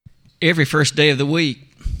Every first day of the week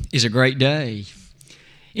is a great day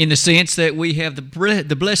in the sense that we have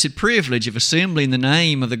the blessed privilege of assembling in the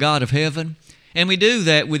name of the God of heaven. And we do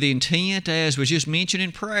that with the intent, as was just mentioned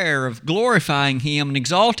in prayer, of glorifying Him and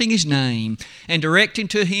exalting His name and directing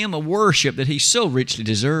to Him a worship that He so richly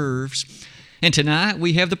deserves. And tonight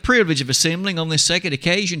we have the privilege of assembling on this second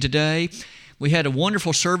occasion today. We had a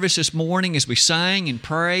wonderful service this morning as we sang and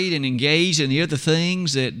prayed and engaged in the other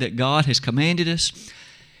things that God has commanded us.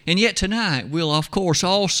 And yet tonight we'll, of course,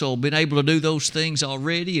 also been able to do those things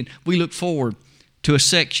already, and we look forward to a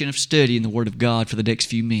section of study in the Word of God for the next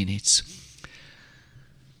few minutes.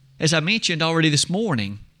 As I mentioned already this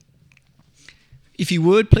morning, if you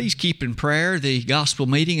would, please keep in prayer the gospel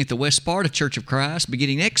meeting at the West Sparta Church of Christ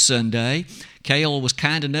beginning next Sunday. Cale was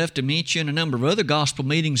kind enough to mention a number of other gospel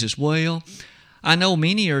meetings as well. I know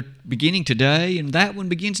many are beginning today, and that one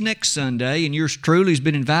begins next Sunday, and yours truly has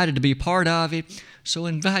been invited to be a part of it. So I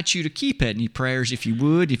invite you to keep that in your prayers if you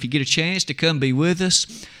would. If you get a chance to come be with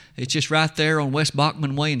us, it's just right there on West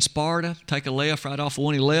Bachman Way in Sparta. Take a left right off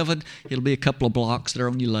 111. It'll be a couple of blocks that are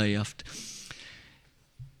on your left.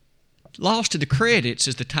 Lost in the Credits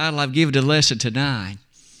is the title I've given to the lesson tonight.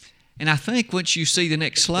 And I think once you see the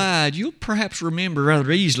next slide, you'll perhaps remember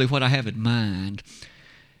rather easily what I have in mind.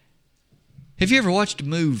 Have you ever watched a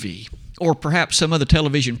movie or perhaps some other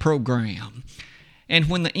television program, and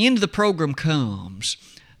when the end of the program comes,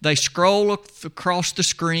 they scroll across the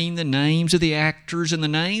screen the names of the actors and the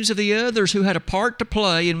names of the others who had a part to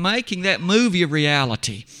play in making that movie a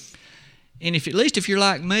reality? And at least if you're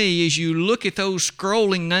like me, as you look at those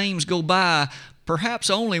scrolling names go by, perhaps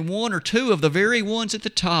only one or two of the very ones at the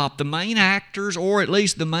top, the main actors or at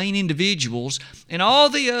least the main individuals, and all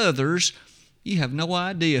the others, you have no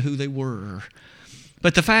idea who they were.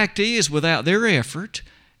 But the fact is, without their effort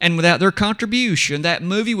and without their contribution, that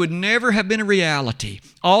movie would never have been a reality.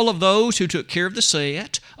 All of those who took care of the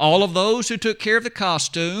set, all of those who took care of the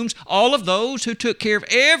costumes, all of those who took care of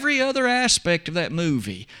every other aspect of that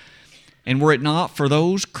movie. And were it not for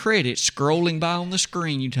those credits scrolling by on the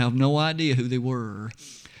screen, you'd have no idea who they were.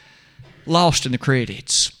 Lost in the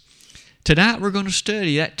Credits. Tonight we're going to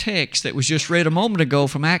study that text that was just read a moment ago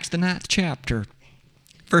from Acts the 9th chapter.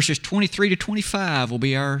 Verses 23 to 25 will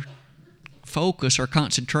be our focus, our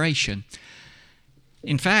concentration.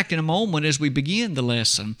 In fact, in a moment as we begin the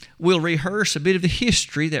lesson, we'll rehearse a bit of the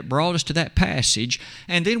history that brought us to that passage,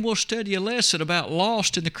 and then we'll study a lesson about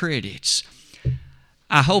lost in the credits.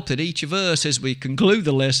 I hope that each of us, as we conclude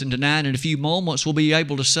the lesson tonight in a few moments, will be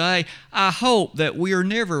able to say, I hope that we are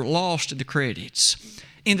never lost in the credits,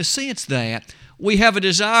 in the sense that we have a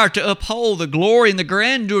desire to uphold the glory and the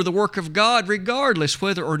grandeur of the work of God regardless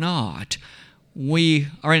whether or not we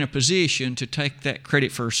are in a position to take that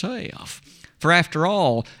credit for ourselves. For after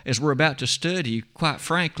all, as we're about to study, quite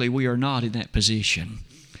frankly, we are not in that position.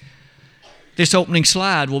 This opening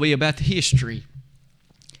slide will be about the history.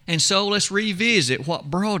 And so let's revisit what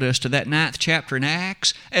brought us to that 9th chapter in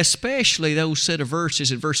Acts, especially those set of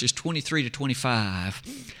verses in verses 23 to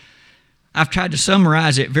 25. I've tried to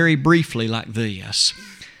summarize it very briefly like this.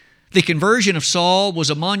 The conversion of Saul was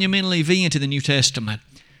a monumental event in the New Testament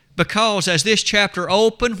because as this chapter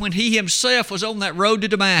opened, when he himself was on that road to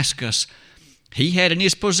Damascus, he had in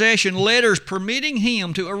his possession letters permitting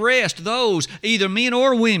him to arrest those, either men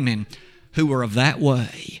or women, who were of that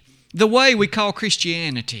way, the way we call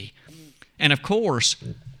Christianity. And of course,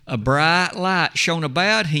 a bright light shone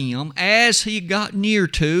about him as he got near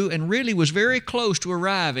to and really was very close to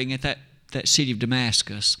arriving at that city of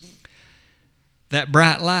Damascus. That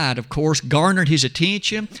bright light, of course, garnered his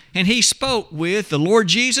attention, and he spoke with the Lord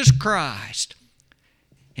Jesus Christ.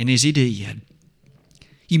 And as he did,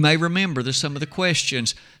 you may remember some of the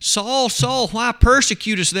questions. Saul, Saul, why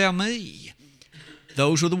persecutest thou me?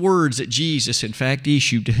 Those were the words that Jesus, in fact,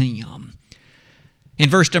 issued to him. In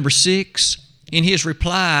verse number 6, in his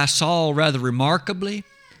reply, Saul rather remarkably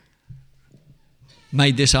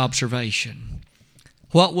made this observation.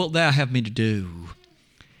 What wilt thou have me to do?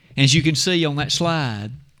 As you can see on that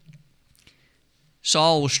slide,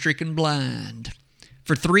 Saul was stricken blind.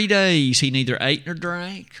 For 3 days he neither ate nor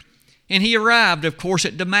drank. And he arrived, of course,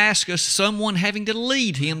 at Damascus, someone having to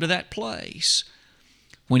lead him to that place.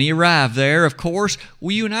 When he arrived there, of course,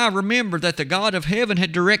 you and I remember that the God of heaven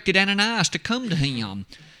had directed Ananias to come to him,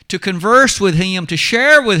 to converse with him, to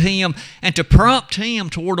share with him, and to prompt him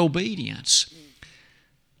toward obedience.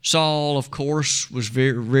 Saul, of course, was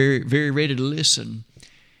very, very, very ready to listen.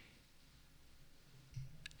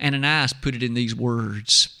 Ananias put it in these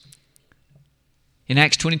words. In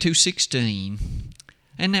Acts 22:16,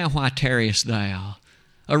 "And now why tarriest thou?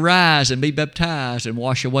 Arise and be baptized and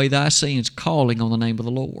wash away thy sins, calling on the name of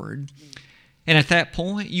the Lord. And at that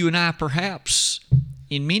point, you and I perhaps,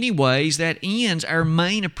 in many ways, that ends our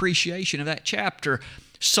main appreciation of that chapter.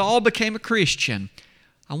 Saul became a Christian.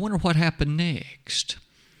 I wonder what happened next.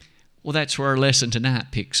 Well, that's where our lesson tonight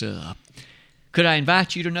picks up. Could I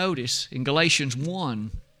invite you to notice in Galatians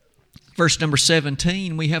 1, verse number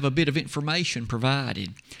 17, we have a bit of information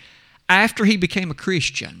provided. After he became a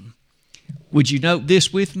Christian, would you note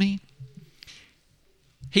this with me?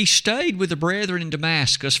 He stayed with the brethren in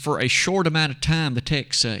Damascus for a short amount of time, the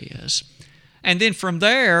text says. And then from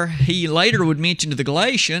there, he later would mention to the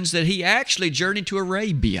Galatians that he actually journeyed to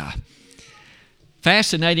Arabia.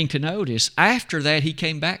 Fascinating to notice, after that he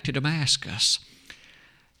came back to Damascus.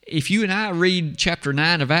 If you and I read chapter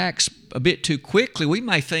 9 of Acts a bit too quickly, we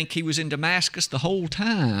may think he was in Damascus the whole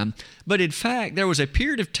time. But in fact, there was a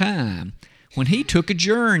period of time when he took a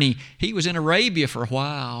journey. He was in Arabia for a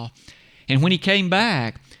while. And when he came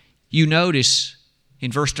back, you notice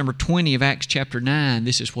in verse number 20 of Acts chapter 9,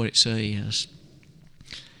 this is what it says.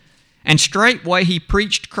 And straightway he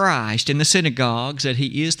preached Christ in the synagogues, that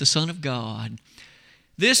he is the Son of God.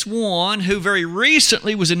 This one who very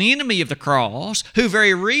recently was an enemy of the cross, who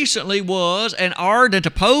very recently was an ardent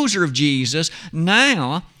opposer of Jesus,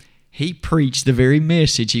 now he preached the very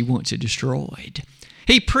message he once had destroyed.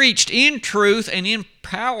 He preached in truth and in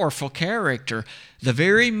powerful character the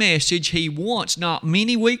very message he once, not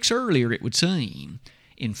many weeks earlier it would seem,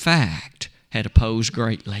 in fact, had opposed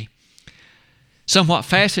greatly. Somewhat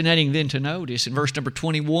fascinating then to notice in verse number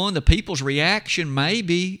 21, the people's reaction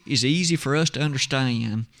maybe is easy for us to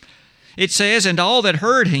understand. It says, and all that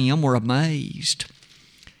heard him were amazed,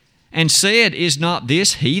 and said, is not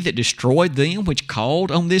this he that destroyed them which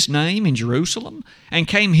called on this name in Jerusalem, and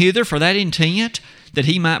came hither for that intent, that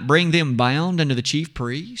he might bring them bound unto the chief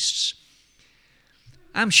priests?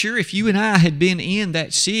 I'm sure if you and I had been in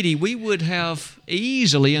that city, we would have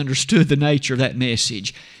easily understood the nature of that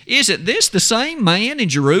message. Isn't this the same man in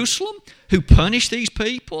Jerusalem who punished these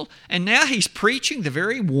people, and now he's preaching the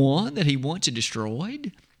very one that he once had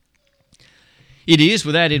destroyed? It is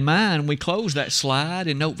with that in mind we close that slide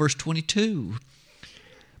and note verse 22.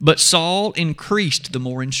 But Saul increased the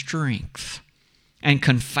more in strength, and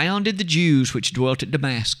confounded the Jews which dwelt at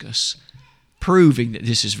Damascus, proving that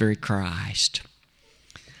this is very Christ.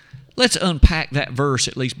 Let's unpack that verse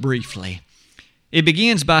at least briefly. It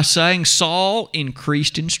begins by saying Saul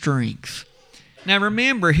increased in strength. Now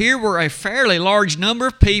remember, here were a fairly large number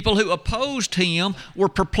of people who opposed him, were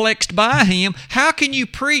perplexed by him. How can you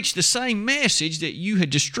preach the same message that you had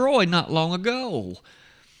destroyed not long ago?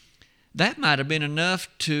 That might have been enough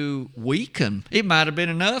to weaken. It might have been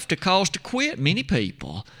enough to cause to quit many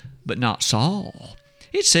people, but not Saul.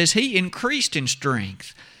 It says he increased in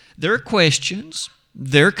strength. Their questions,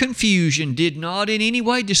 their confusion did not in any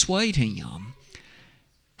way dissuade him.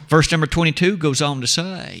 Verse number 22 goes on to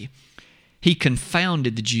say, he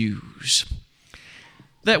confounded the Jews.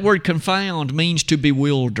 That word confound means to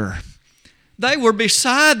bewilder. They were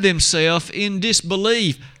beside themselves in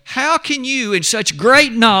disbelief. How can you, in such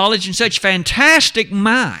great knowledge and such fantastic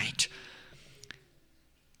might,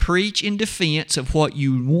 preach in defense of what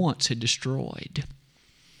you once had destroyed?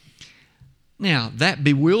 Now, that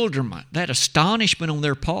bewilderment, that astonishment on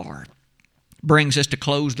their part, brings us to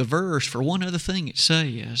close the verse for one other thing it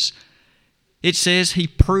says. It says he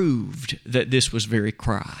proved that this was very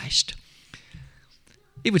Christ.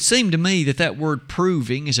 It would seem to me that that word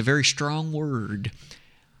proving is a very strong word.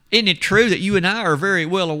 Isn't it true that you and I are very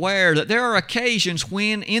well aware that there are occasions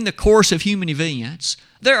when, in the course of human events,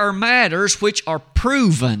 there are matters which are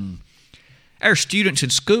proven? Our students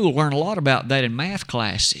in school learn a lot about that in math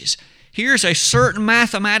classes. Here's a certain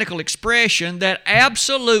mathematical expression that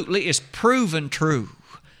absolutely is proven true.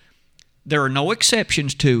 There are no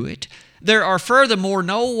exceptions to it. There are furthermore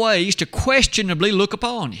no ways to questionably look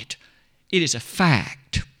upon it. It is a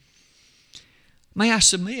fact. May I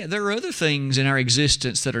submit, there are other things in our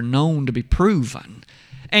existence that are known to be proven.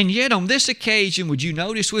 And yet on this occasion, would you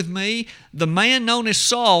notice with me, the man known as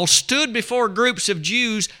Saul stood before groups of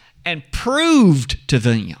Jews and proved to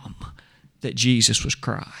them that Jesus was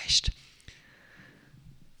Christ.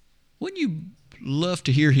 Wouldn't you love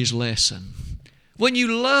to hear his lesson? Wouldn't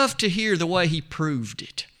you love to hear the way he proved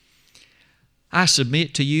it? I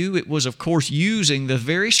submit to you, it was of course using the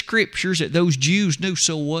very scriptures that those Jews knew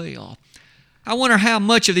so well. I wonder how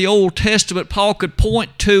much of the Old Testament Paul could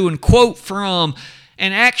point to and quote from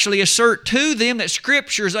and actually assert to them that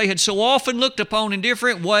scriptures they had so often looked upon in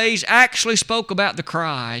different ways actually spoke about the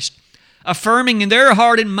Christ, affirming in their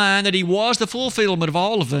heart and mind that he was the fulfillment of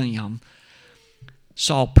all of them.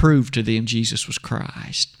 Saul proved to them Jesus was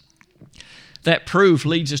Christ. That proof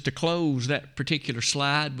leads us to close that particular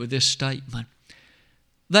slide with this statement.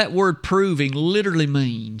 That word proving literally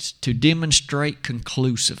means to demonstrate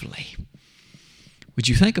conclusively. Would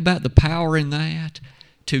you think about the power in that?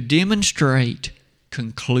 To demonstrate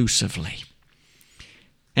conclusively.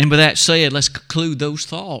 And with that said, let's conclude those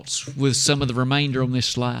thoughts with some of the remainder on this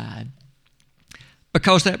slide,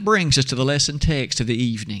 because that brings us to the lesson text of the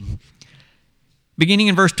evening. Beginning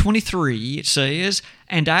in verse 23, it says,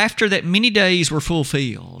 "And after that many days were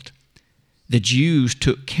fulfilled, the Jews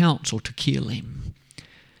took counsel to kill him."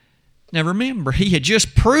 Now remember, he had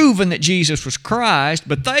just proven that Jesus was Christ,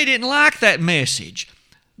 but they didn't like that message.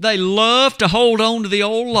 They loved to hold on to the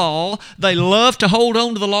old law. They loved to hold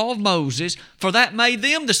on to the law of Moses, for that made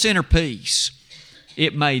them the centerpiece.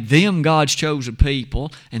 It made them God's chosen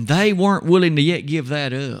people, and they weren't willing to yet give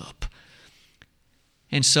that up.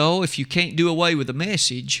 And so, if you can't do away with the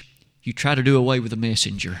message, you try to do away with the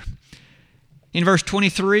messenger. In verse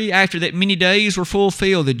 23, after that many days were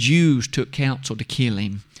fulfilled, the Jews took counsel to kill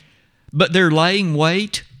him. But their laying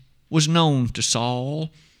wait was known to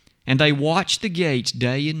Saul, and they watched the gates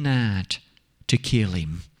day and night to kill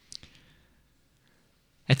him.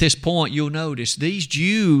 At this point, you'll notice these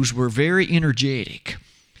Jews were very energetic.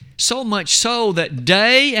 So much so that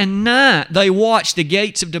day and night they watched the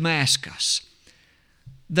gates of Damascus.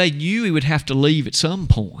 They knew he would have to leave at some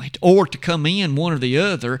point, or to come in, one or the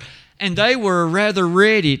other, and they were rather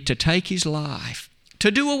ready to take his life,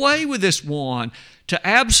 to do away with this one, to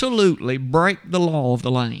absolutely break the law of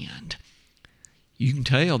the land. You can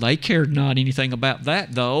tell they cared not anything about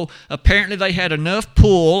that, though. Apparently they had enough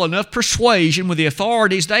pull, enough persuasion with the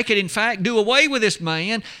authorities, they could in fact do away with this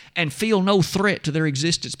man and feel no threat to their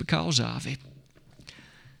existence because of it.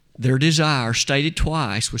 Their desire, stated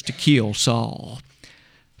twice, was to kill Saul.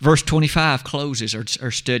 Verse 25 closes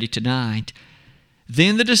our study tonight.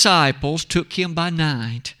 "Then the disciples took him by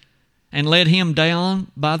night and led him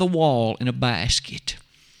down by the wall in a basket."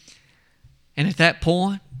 And at that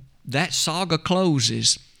point, that saga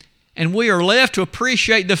closes, and we are left to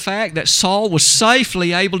appreciate the fact that Saul was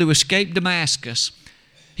safely able to escape Damascus.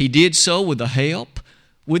 He did so with the help,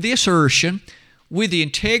 with the assertion, with the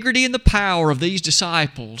integrity and the power of these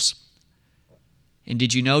disciples. And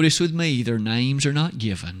did you notice with me, their names are not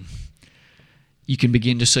given? You can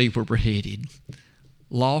begin to see where we're headed.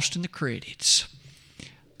 Lost in the credits.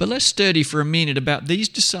 But let's study for a minute about these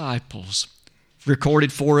disciples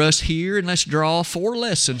recorded for us here, and let's draw 4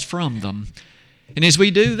 lessons from them. And as we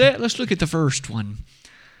do that, let's look at the first one.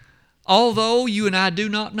 Although you and I do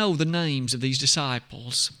not know the names of these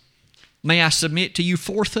disciples, may I submit to you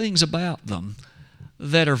 4 things about them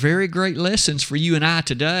that are very great lessons for you and I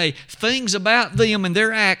today. Things about them and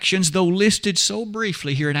their actions, though listed so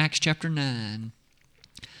briefly here in Acts chapter 9.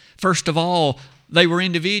 First of all, they were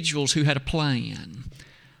individuals who had a plan.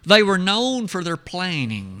 They were known for their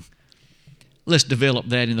planning. Let's develop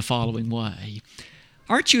that in the following way.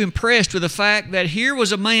 Aren't you impressed with the fact that here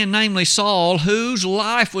was a man, namely Saul, whose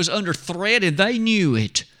life was under threat and they knew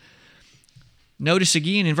it? Notice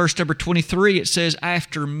again in verse number 23, it says,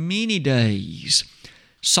 "After many days."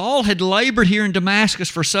 Saul had labored here in Damascus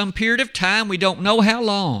for some period of time. We don't know how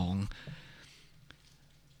long.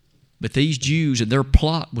 But these Jews and their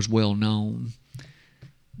plot was well known.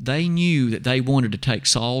 They knew that they wanted to take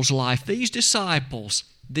Saul's life. These disciples,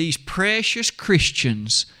 these precious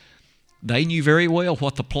Christians, they knew very well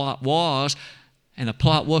what the plot was, and the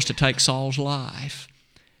plot was to take Saul's life.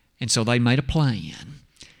 And so they made a plan.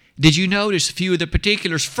 Did you notice a few of the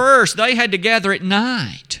particulars? First, they had to gather at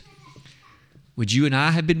night. Would you and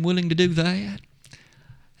I have been willing to do that?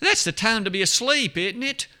 That's the time to be asleep, isn't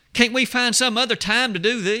it? Can't we find some other time to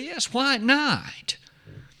do this? Why at night?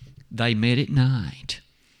 They met at night.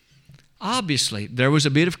 Obviously, there was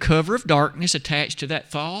a bit of cover of darkness attached to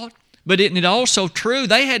that thought, but isn't it also true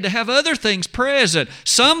they had to have other things present?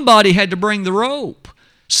 Somebody had to bring the rope.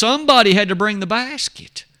 Somebody had to bring the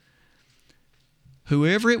basket.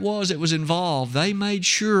 Whoever it was that was involved, they made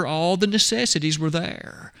sure all the necessities were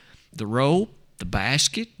there. The rope, the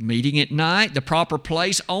basket, meeting at night, the proper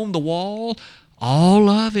place on the wall, all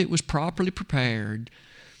of it was properly prepared.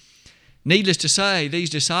 Needless to say, these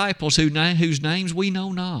disciples whose names we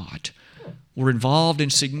know not were involved in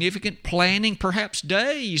significant planning, perhaps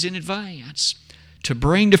days in advance, to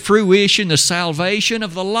bring to fruition the salvation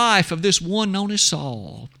of the life of this one known as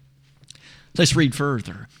Saul. Let's read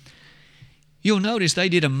further. You'll notice they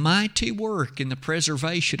did a mighty work in the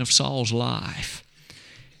preservation of Saul's life.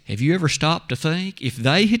 Have you ever stopped to think, if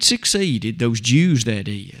they had succeeded, those Jews that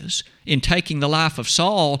is, in taking the life of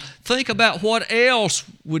Saul, think about what else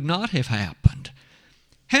would not have happened.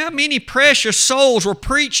 How many precious souls were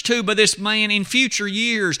preached to by this man in future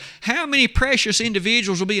years? How many precious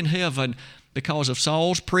individuals will be in heaven because of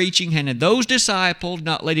Saul's preaching, and had those disciples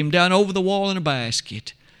not let him down over the wall in a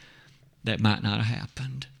basket? That might not have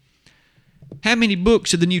happened. How many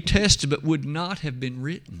books of the New Testament would not have been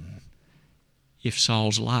written if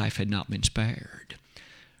Saul's life had not been spared?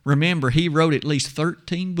 Remember, he wrote at least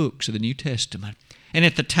 13 books of the New Testament. And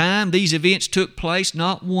at the time these events took place,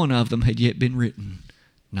 not one of them had yet been written.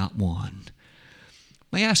 Not one.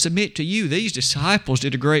 May I submit to you, these disciples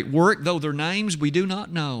did a great work, though their names we do not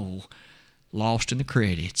know. Lost in the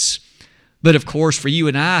credits. But of course, for you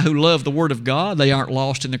and I who love the Word of God, they aren't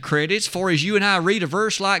lost in the credits. For as you and I read a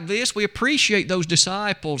verse like this, we appreciate those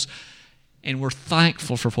disciples and we're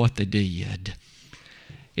thankful for what they did.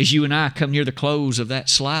 As you and I come near the close of that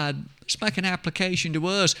slide, let's make an application to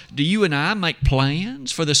us. Do you and I make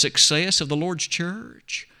plans for the success of the Lord's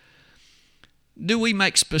church? Do we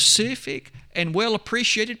make specific and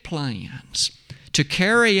well-appreciated plans to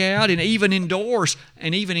carry out and even endorse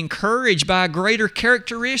and even encourage by a greater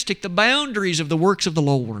characteristic the boundaries of the works of the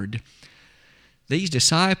Lord? These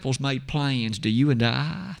disciples made plans. Do you and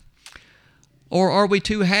I? Or are we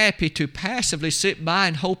too happy to passively sit by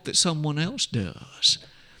and hope that someone else does?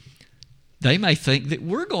 They may think that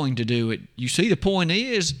we're going to do it. You see, the point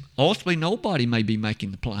is, ultimately nobody may be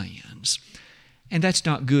making the plans. And that's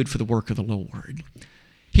not good for the work of the Lord.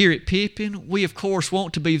 Here at Pippin, we of course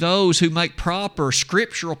want to be those who make proper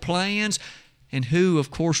scriptural plans and who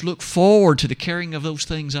of course look forward to the carrying of those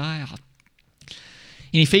things out.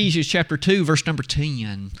 In Ephesians chapter 2, verse number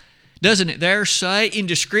 10, doesn't it there say, in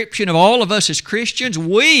description of all of us as Christians,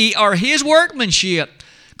 we are His workmanship,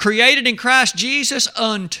 created in Christ Jesus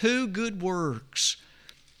unto good works.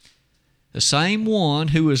 The same one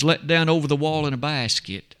who was let down over the wall in a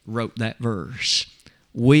basket wrote that verse.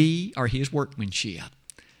 We are His workmanship.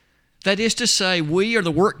 That is to say, we are the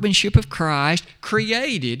workmanship of Christ,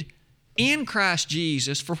 created in Christ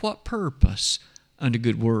Jesus for what purpose? Unto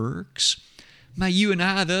good works. May you and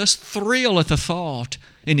I thus thrill at the thought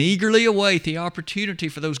and eagerly await the opportunity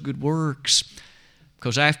for those good works.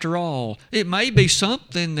 Because after all, it may be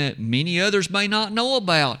something that many others may not know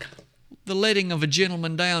about. The letting of a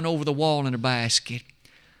gentleman down over the wall in a basket.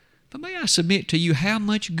 But may I submit to you how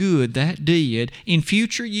much good that did in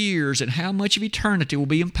future years and how much of eternity will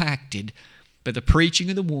be impacted by the preaching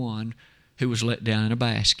of the one who was let down in a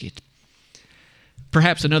basket.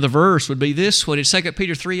 Perhaps another verse would be this one in 2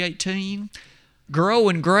 Peter 3:18. Grow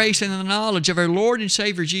in grace and in the knowledge of our Lord and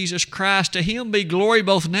Savior Jesus Christ. To Him be glory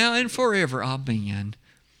both now and forever. Amen.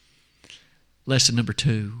 Lesson number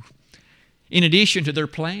 2. In addition to their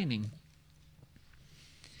planning,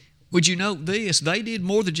 would you note this? They did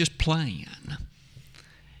more than just plan.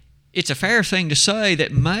 It's a fair thing to say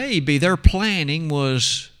that maybe their planning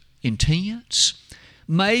was intense.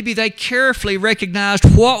 Maybe they carefully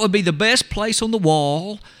recognized what would be the best place on the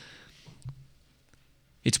wall.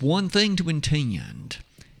 It's one thing to intend.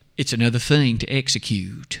 It's another thing to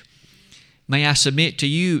execute. May I submit to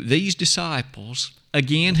you, these disciples,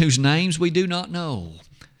 again, whose names we do not know,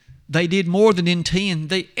 they did more than intend.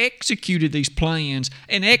 They executed these plans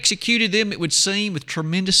and executed them, it would seem, with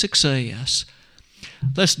tremendous success.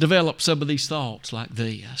 Let's develop some of these thoughts like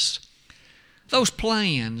this. Those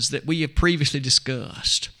plans that we have previously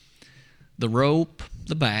discussed, the rope,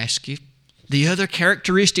 the basket, the other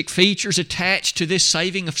characteristic features attached to this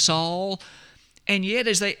saving of Saul, and yet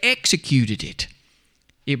as they executed it,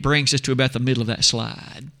 it brings us to about the middle of that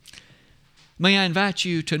slide. May I invite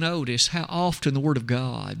you to notice how often the Word of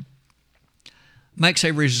God makes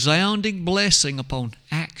a resounding blessing upon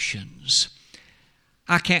actions.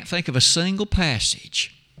 I can't think of a single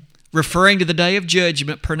passage referring to the day of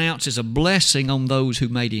judgment pronounces a blessing on those who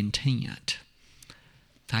made intent.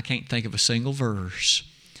 I can't think of a single verse.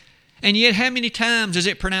 And yet how many times does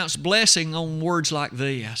it pronounce blessing on words like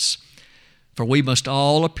this? For we must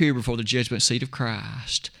all appear before the judgment seat of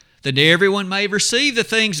Christ, that everyone may receive the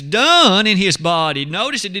things done in His body.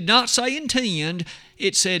 Notice it did not say intend.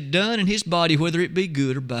 It said done in His body, whether it be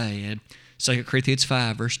good or bad. 2 Corinthians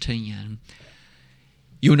 5, verse 10.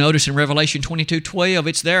 You'll notice in Revelation 22:12,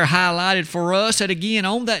 it's there highlighted for us that again,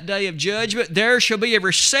 on that day of judgment, there shall be a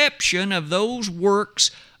reception of those works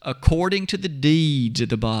according to the deeds of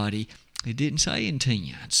the body. It didn't say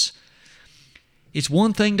intents. It's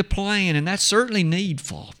one thing to plan, and that's certainly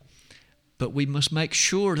needful. But we must make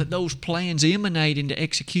sure that those plans emanate into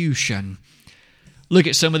execution. Look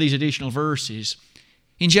at some of these additional verses.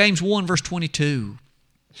 In James 1, verse 22,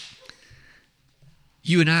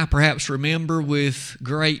 you and I perhaps remember with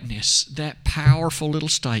greatness that powerful little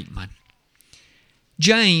statement.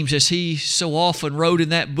 James, as he so often wrote in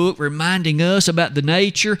that book, reminding us about the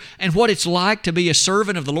nature and what it's like to be a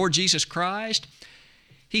servant of the Lord Jesus Christ,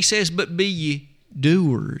 he says, "But be ye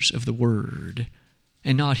doers of the word,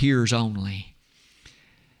 and not hearers only."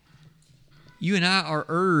 You and I are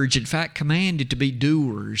urged, in fact commanded, to be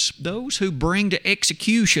doers, those who bring to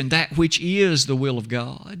execution that which is the will of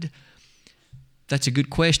God. That's a good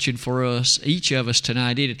question for us, each of us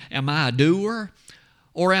tonight. Am I a doer,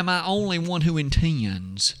 or am I only one who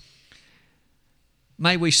intends?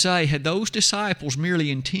 May we say, had those disciples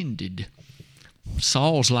merely intended,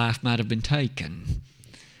 Saul's life might have been taken.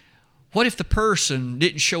 What if the person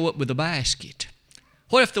didn't show up with a basket?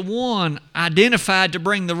 What if the one identified to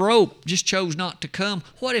bring the rope just chose not to come?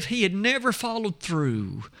 What if he had never followed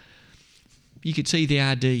through? You could see the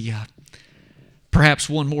idea. Perhaps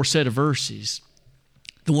one more set of verses.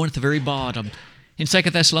 The one at the very bottom. In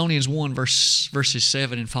 2 Thessalonians 1, verses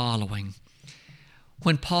 7 and following.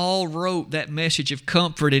 When Paul wrote that message of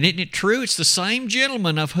comfort, and isn't it true? It's the same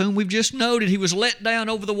gentleman of whom we've just noted he was let down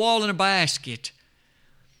over the wall in a basket.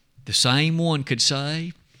 The same one could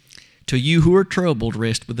say, "To you who are troubled,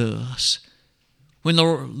 rest with us. When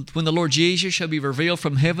the Lord Jesus shall be revealed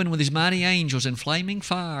from heaven with His mighty angels in flaming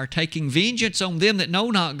fire, taking vengeance on them that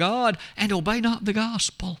know not God and obey not the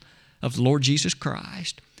gospel of the Lord Jesus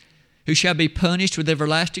Christ, who shall be punished with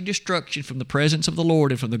everlasting destruction from the presence of the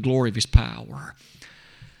Lord and from the glory of His power."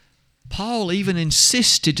 Paul even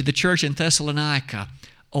insisted to the church in Thessalonica,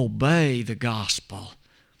 obey the gospel.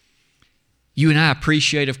 You and I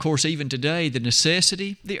appreciate, of course, even today, the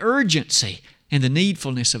necessity, the urgency, and the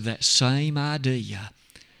needfulness of that same idea.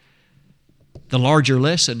 The larger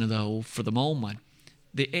lesson, though, for the moment,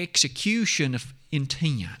 the execution of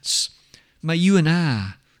intents. May you and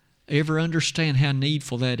I ever understand how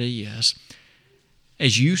needful that is.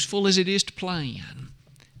 As useful as it is to plan,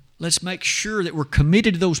 let's make sure that we're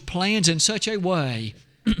committed to those plans in such a way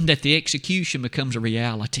that the execution becomes a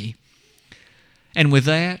reality. And with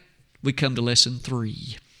that, we come to lesson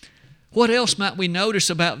 3. What else might we notice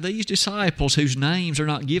about these disciples whose names are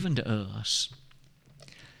not given to us?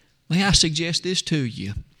 May I suggest this to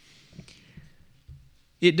you?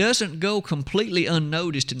 It doesn't go completely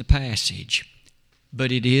unnoticed in the passage,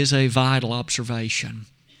 but it is a vital observation.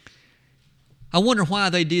 I wonder why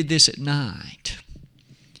they did this at night.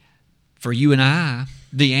 For you and I,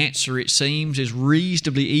 the answer, it seems, is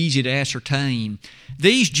reasonably easy to ascertain.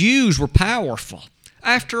 These Jews were powerful.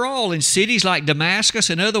 After all, in cities like Damascus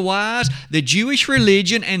and otherwise, the Jewish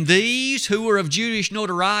religion and these who were of Jewish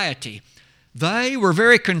notoriety, they were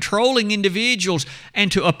very controlling individuals,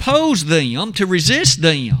 and to oppose them, to resist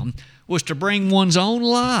them, was to bring one's own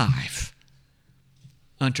life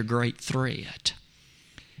unto great threat.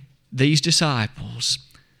 These disciples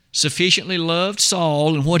sufficiently loved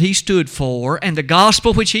Saul and what he stood for and the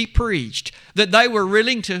gospel which he preached, that they were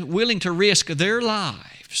willing to risk their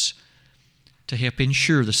lives to help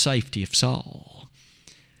ensure the safety of Saul.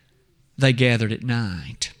 They gathered at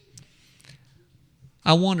night.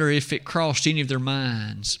 I wonder if it crossed any of their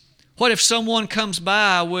minds. What if someone comes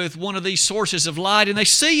by with one of these sources of light and they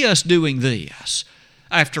see us doing this?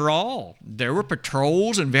 After all, there were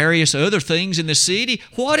patrols and various other things in the city.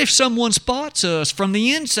 What if someone spots us from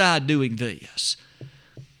the inside doing this?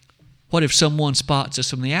 What if someone spots us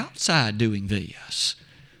from the outside doing this?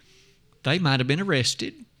 They might have been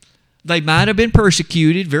arrested. They might have been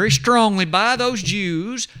persecuted very strongly by those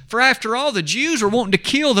Jews, for after all, the Jews were wanting to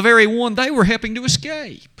kill the very one they were helping to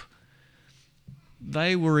escape.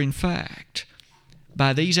 They were, in fact,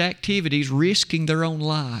 by these activities, risking their own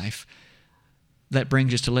life. That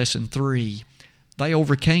brings us to lesson 3. They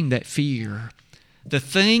overcame that fear. The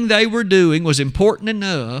thing they were doing was important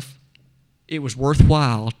enough, it was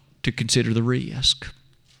worthwhile to consider the risk.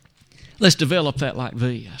 Let's develop that like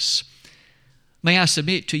this. May I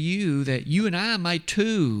submit to you that you and I may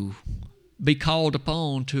too be called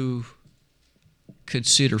upon to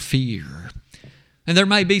consider fear. And there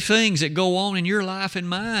may be things that go on in your life and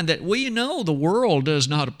mine that we know the world does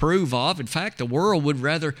not approve of. In fact, the world would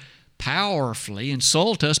rather powerfully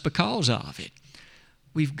insult us because of it.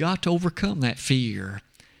 We've got to overcome that fear.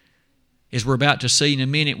 As we're about to see in a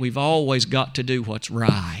minute, we've always got to do what's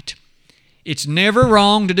right. It's never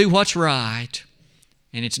wrong to do what's right.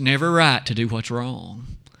 And it's never right to do what's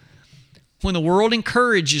wrong. When the world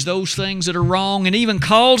encourages those things that are wrong and even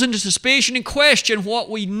calls into suspicion and question what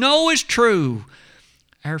we know is true,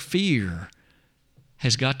 our fear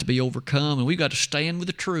has got to be overcome, and we've got to stand with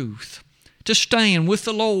the truth, to stand with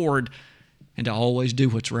the Lord, and to always do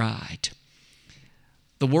what's right.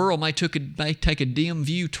 The world may take a dim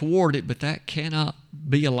view toward it, but that cannot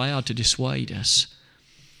be allowed to dissuade us.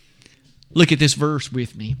 Look at this verse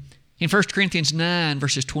with me. In 1 Corinthians 9,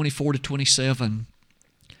 verses 24 to 27,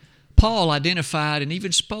 Paul identified and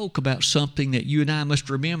even spoke about something that you and I must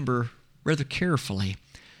remember rather carefully.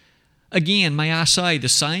 Again, may I say, the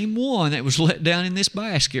same one that was let down in this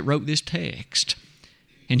basket wrote this text.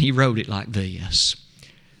 And he wrote it like this: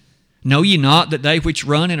 Know ye not that they which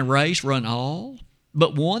run in a race run all,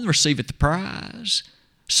 but one receiveth the prize?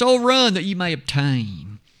 So run that ye may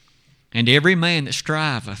obtain. And every man that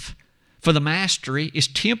striveth for the mastery is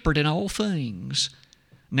temperate in all things.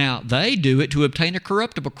 Now they do it to obtain a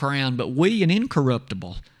corruptible crown, but we an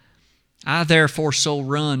incorruptible. I therefore so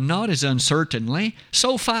run, not as uncertainly,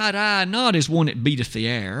 so fight I, not as one that beateth the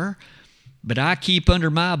air, but I keep under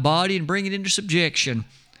my body and bring it into subjection,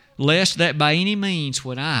 lest that by any means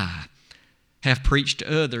when I have preached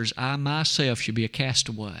to others, I myself should be a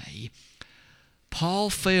castaway.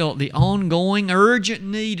 Paul felt the ongoing urgent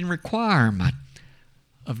need and requirement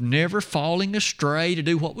of never falling astray to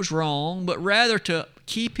do what was wrong, but rather to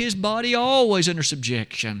keep his body always under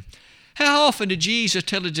subjection. How often did Jesus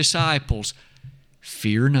tell his disciples,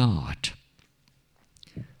 "Fear not"?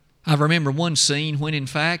 I remember one scene when, in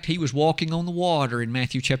fact, he was walking on the water in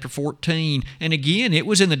Matthew chapter 14. And again, it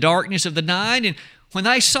was in the darkness of the night. And when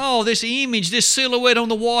they saw this image, this silhouette on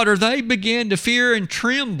the water, they began to fear and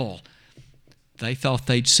tremble. They thought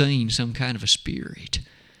they'd seen some kind of a spirit.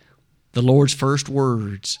 The Lord's first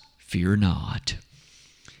words, "Fear not."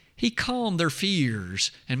 He calmed their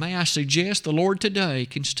fears. And may I suggest the Lord today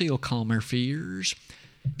can still calm our fears.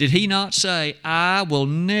 Did He not say, "I will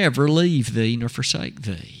never leave thee nor forsake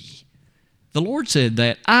thee"? The Lord said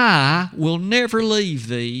that, "I will never leave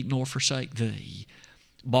thee nor forsake thee,"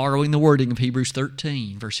 borrowing the wording of Hebrews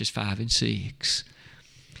 13, verses 5 and 6.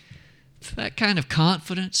 That kind of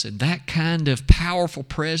confidence and that kind of powerful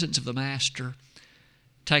presence of the Master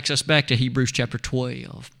takes us back to Hebrews chapter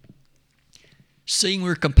 12. Seeing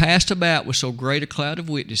we're compassed about with so great a cloud of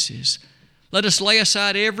witnesses, let us lay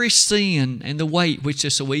aside every sin and the weight which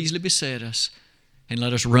does so easily beset us, and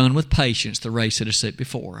let us run with patience the race that is set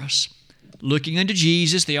before us, looking unto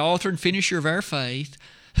Jesus, the author and finisher of our faith,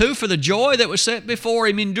 who for the joy that was set before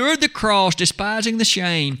Him endured the cross, despising the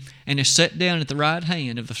shame, and is set down at the right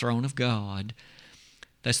hand of the throne of God.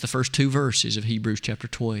 That's the first two verses of Hebrews chapter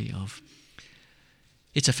 12.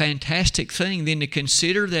 It's a fantastic thing then to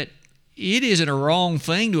consider that it isn't a wrong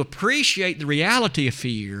thing to appreciate the reality of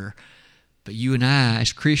fear. But you and I,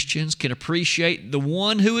 as Christians, can appreciate the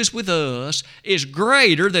one who is with us is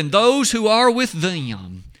greater than those who are with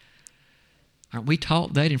them. Aren't we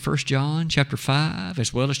taught that in 1 John chapter 5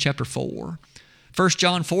 as well as chapter 4? 1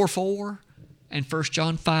 John 4:4 and 1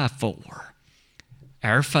 John 5:4.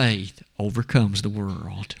 Our faith overcomes the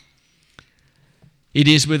world. It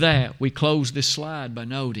is with that we close this slide by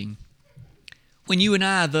noting, when you and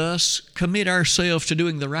I thus commit ourselves to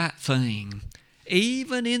doing the right thing,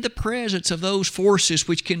 even in the presence of those forces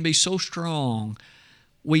which can be so strong,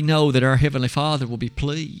 we know that our Heavenly Father will be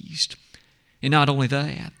pleased. And not only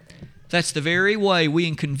that, that's the very way we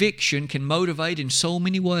in conviction can motivate in so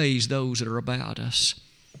many ways those that are about us.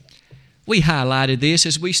 We highlighted this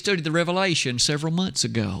as we studied the Revelation several months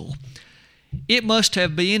ago. It must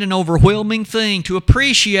have been an overwhelming thing to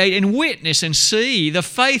appreciate and witness and see the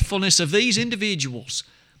faithfulness of these individuals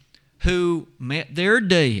who met their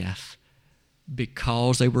death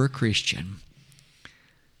because they were a Christian.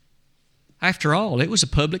 After all, it was a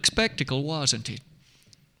public spectacle, wasn't it?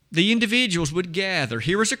 The individuals would gather.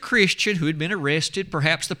 Here was a Christian who had been arrested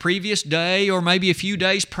perhaps the previous day or maybe a few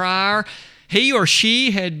days prior. He or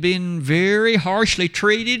she had been very harshly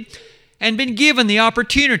treated and been given the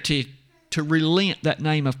opportunity to relent that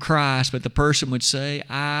name of Christ, but the person would say,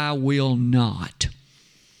 "I will not."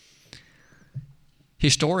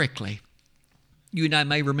 Historically, you and I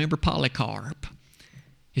may remember Polycarp.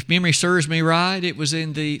 If memory serves me right, it was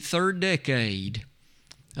in the 3rd decade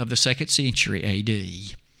of the 2nd century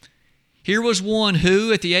A.D. Here was one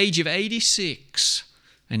who, at the age of 86,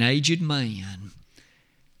 an aged man,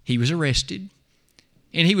 he was arrested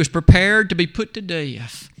and he was prepared to be put to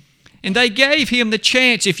death. And they gave him the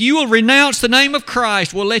chance, if you will renounce the name of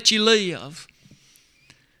Christ, we'll let you live.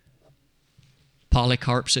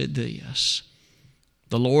 Polycarp said this,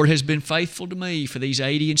 "The Lord has been faithful to me for these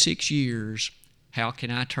 86 years. How can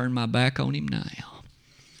I turn my back on Him now?"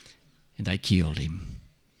 And they killed him.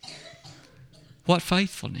 What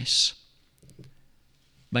faithfulness!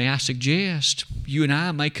 May I suggest, you and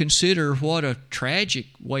I may consider what a tragic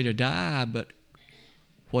way to die, but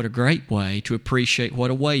what a great way to appreciate what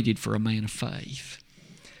awaited for a man of faith.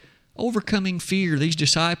 Overcoming fear, these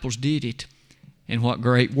disciples did it, and what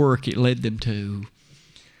great work it led them to.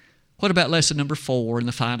 What about lesson number 4 and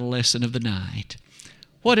the final lesson of the night?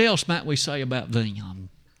 What else might we say about them?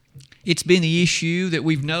 It's been the issue that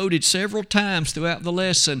we've noted several times throughout the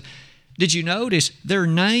lesson. Did you notice their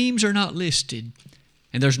names are not listed,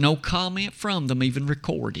 and there's no comment from them even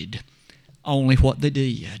recorded, only what they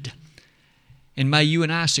did. And may you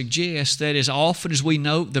and I suggest that as often as we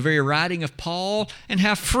note the very writing of Paul and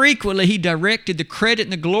how frequently he directed the credit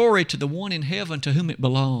and the glory to the one in heaven to whom it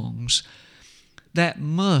belongs, that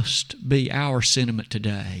must be our sentiment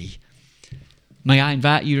today. May I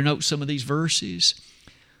invite you to note some of these verses?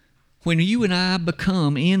 When you and I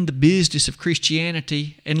become in the business of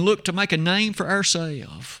Christianity and look to make a name for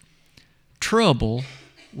ourselves, trouble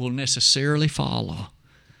will necessarily follow.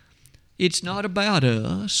 It's not about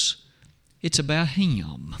us. It's about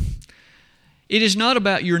Him. It is not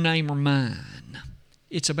about your name or mine.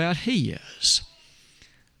 It's about His.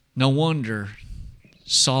 No wonder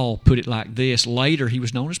Saul put it like this. Later, he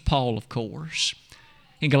was known as Paul, of course.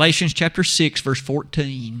 In Galatians chapter 6, verse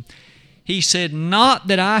 14, he said, "Not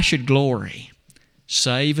that I should glory,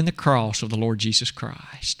 save in the cross of the Lord Jesus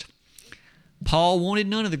Christ." Paul wanted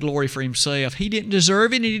none of the glory for himself. He didn't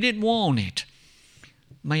deserve it and he didn't want it.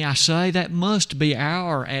 May I say that must be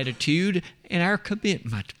our attitude and our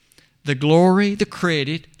commitment. The glory, the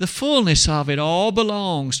credit, the fullness of it all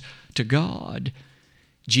belongs to God.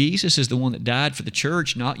 Jesus is the one that died for the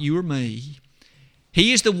church, not you or me.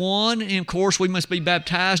 He is the one, and of course we must be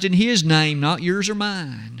baptized in His name, not yours or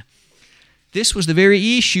mine. This was the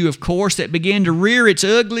very issue, of course, that began to rear its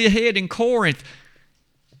ugly head in Corinth.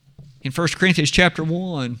 In 1 Corinthians chapter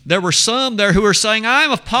 1, there were some there who were saying, "I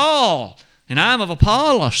am of Paul, and I am of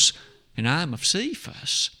Apollos, and I am of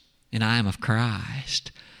Cephas, and I am of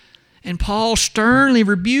Christ." And Paul sternly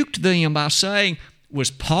rebuked them by saying,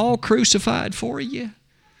 "Was Paul crucified for you?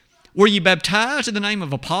 Were you baptized in the name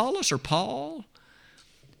of Apollos or Paul?"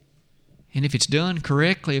 And if it's done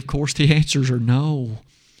correctly, of course, the answers are no.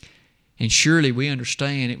 And surely we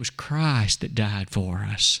understand it was Christ that died for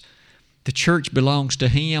us. The church belongs to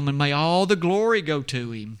Him, and may all the glory go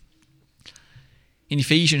to Him. In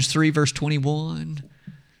Ephesians 3, verse 21,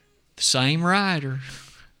 the same writer,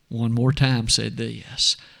 one more time, said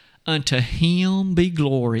this, "Unto Him be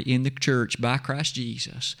glory in the church by Christ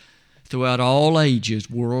Jesus, throughout all ages,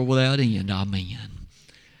 world without end. Amen."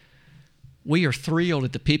 We are thrilled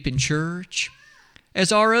at the Pippin Church,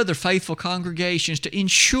 as are other faithful congregations, to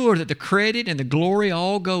ensure that the credit and the glory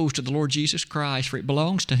all goes to the Lord Jesus Christ, for it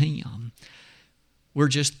belongs to Him. We're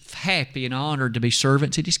just happy and honored to be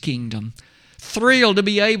servants in His kingdom, thrilled to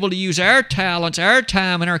be able to use our talents, our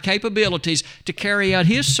time, and our capabilities to carry out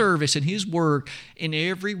His service and His work in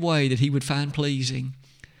every way that He would find pleasing.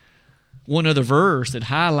 One other verse that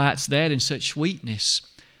highlights that in such sweetness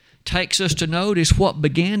takes us to notice what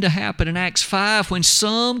began to happen in Acts 5 when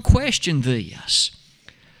some questioned this.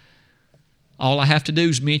 All I have to do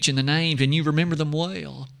is mention the names, and you remember them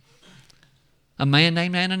well. A man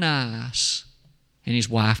named Ananias and his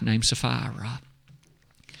wife named Sapphira.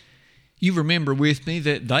 You remember with me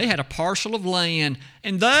that they had a parcel of land,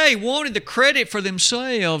 and they wanted the credit for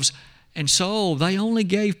themselves, and so they only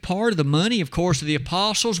gave part of the money, of course, to the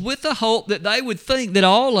apostles with the hope that they would think that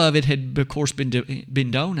all of it had, of course,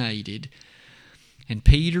 been donated. And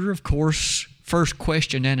Peter, of course, first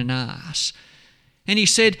questioned Ananias. And he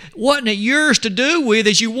said, "Wasn't it yours to do with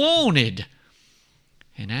as you wanted?"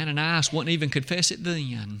 And Ananias wouldn't even confess it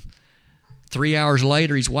then. 3 hours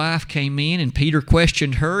later, his wife came in, and Peter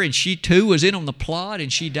questioned her, and she too was in on the plot,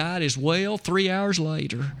 and she died as well 3 hours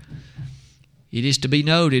later. It is to be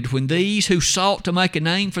noted, when these who sought to make a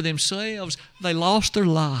name for themselves, they lost their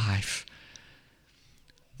life.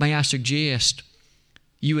 May I suggest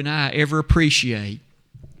you and I ever appreciate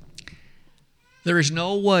there is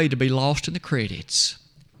no way to be lost in the credits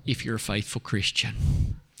if you're a faithful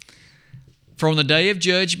Christian. For on the day of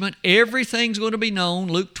judgment, everything's going to be known,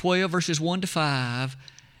 Luke 12, verses 1 to 5,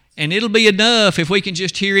 and it'll be enough if we can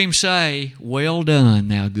just hear Him say, "Well done,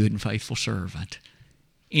 thou good and faithful servant.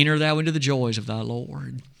 Enter thou into the joys of thy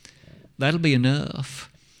Lord." That'll be enough.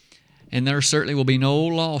 And there certainly will be no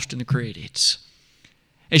loss in the credits.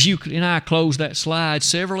 As you and I close that slide,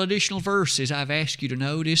 several additional verses I've asked you to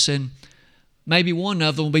notice, and maybe one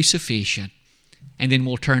of them will be sufficient, and then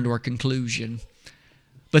we'll turn to our conclusion.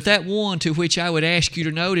 But that one to which I would ask you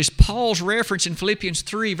to notice, Paul's reference in Philippians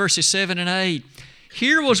 3, verses 7 and 8.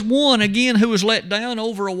 Here was one, again, who was let down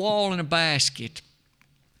over a wall in a basket.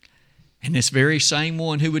 And this very same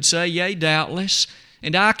one who would say, "Yea, doubtless,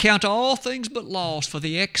 and I count all things but loss for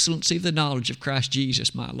the excellency of the knowledge of Christ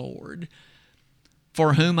Jesus my Lord,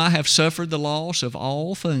 for whom I have suffered the loss of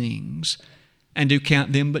all things, and do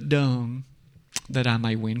count them but dung, that I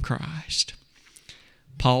may win Christ.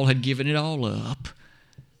 Paul had given it all up,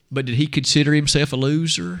 but did he consider himself a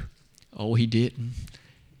loser? Oh, he didn't.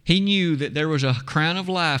 He knew that there was a crown of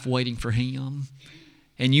life waiting for him.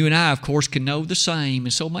 And you and I, of course, can know the same.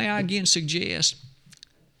 And so may I again suggest,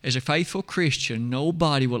 as a faithful Christian,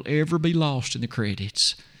 nobody will ever be lost in the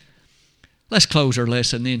credits. Let's close our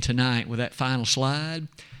lesson then tonight with that final slide.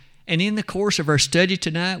 And in the course of our study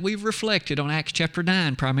tonight, we've reflected on Acts chapter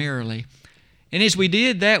 9 primarily. And as we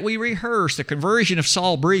did that, we rehearsed the conversion of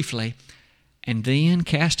Saul briefly, and then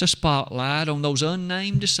cast a spotlight on those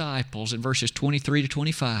unnamed disciples in verses 23 to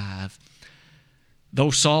 25.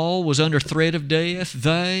 Though Saul was under threat of death,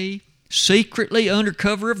 they, secretly under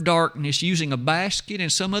cover of darkness, using a basket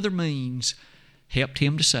and some other means, helped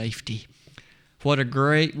him to safety. What a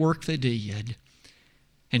great work they did.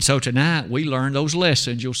 And so tonight we learn those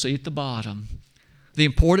lessons you'll see at the bottom. The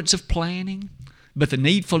importance of planning, but the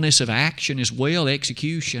needfulness of action as well,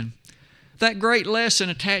 execution. That great lesson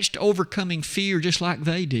attached to overcoming fear just like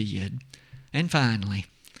they did. And finally,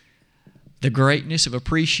 the greatness of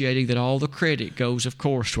appreciating that all the credit goes, of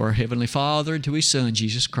course, to our Heavenly Father and to His Son,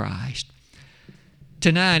 Jesus Christ.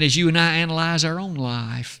 Tonight, as you and I analyze our own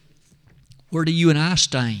life, where do you and I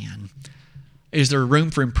stand? Is there room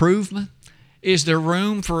for improvement? Is there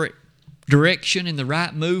room for direction in the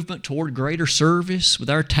right movement toward greater service with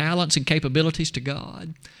our talents and capabilities to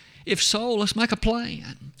God? If so, let's make a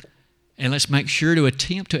plan. And let's make sure to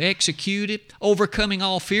attempt to execute it, overcoming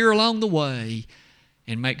all fear along the way,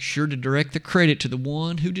 and make sure to direct the credit to the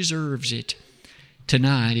one who deserves it.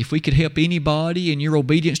 Tonight, if we could help anybody in your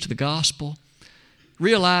obedience to the gospel,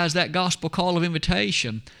 realize that gospel call of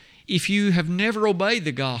invitation. If you have never obeyed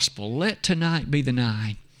the gospel, let tonight be the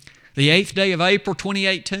night. The 8th day of April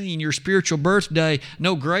 2018, your spiritual birthday,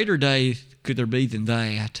 no greater day could there be than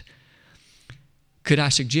that. Could I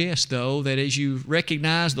suggest, though, that as you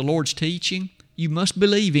recognize the Lord's teaching, you must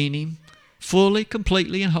believe in Him fully,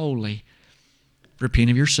 completely, and wholly.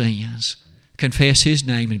 Repent of your sins, confess His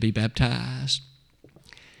name, and be baptized.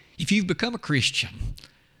 If you've become a Christian,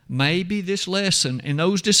 maybe this lesson and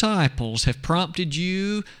those disciples have prompted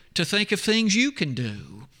you to think of things you can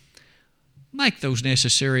do. Make those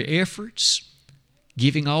necessary efforts,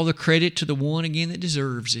 giving all the credit to the one again that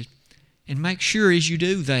deserves it. And make sure as you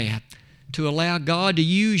do that, to allow God to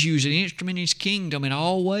use you as an instrument in His kingdom in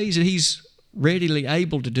all ways that He's readily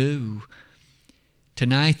able to do.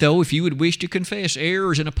 Tonight, though, if you would wish to confess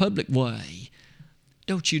errors in a public way,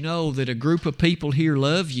 don't you know that a group of people here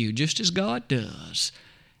love you just as God does,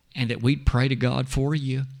 and that we'd pray to God for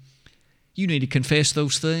you? You need to confess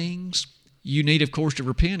those things. You need, of course, to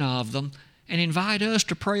repent of them and invite us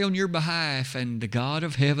to pray on your behalf, and the God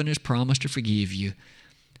of heaven has promised to forgive you.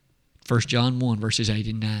 1 John 1, verses 8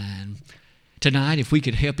 and 9. Tonight, if we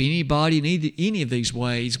could help anybody in any of these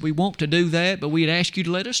ways, we want to do that, but we'd ask you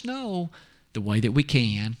to let us know the way that we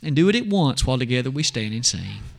can, and do it at once while together we stand and sing.